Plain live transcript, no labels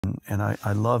And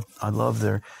I love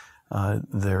their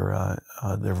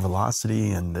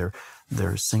velocity and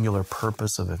their singular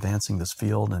purpose of advancing this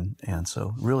field, and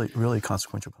so really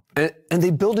consequential. And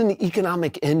they build an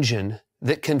economic engine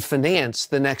that can finance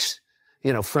the next,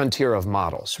 frontier of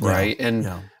models, right? Yeah, and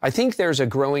yeah. I think there's a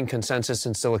growing consensus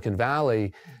in Silicon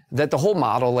Valley that the whole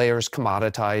model layer is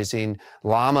commoditizing.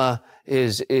 LLAMA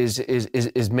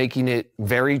is making it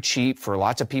very cheap for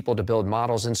lots of people to build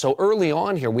models. And so early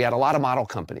on here, we had a lot of model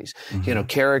companies,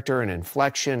 Character and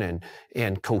Inflection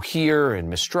and Cohere and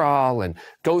Mistral, and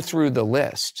go through the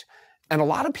list. And a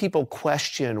lot of people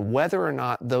question whether or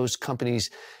not those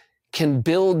companies can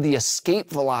build the escape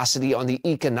velocity on the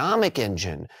economic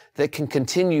engine that can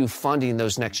continue funding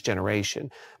those next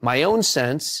generation. My own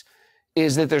sense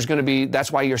is that there's going to be,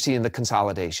 that's why you're seeing the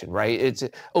consolidation, right? It's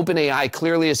OpenAI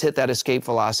clearly has hit that escape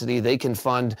velocity. They can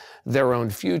fund their own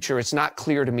future. It's not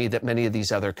clear to me that many of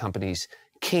these other companies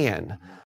can.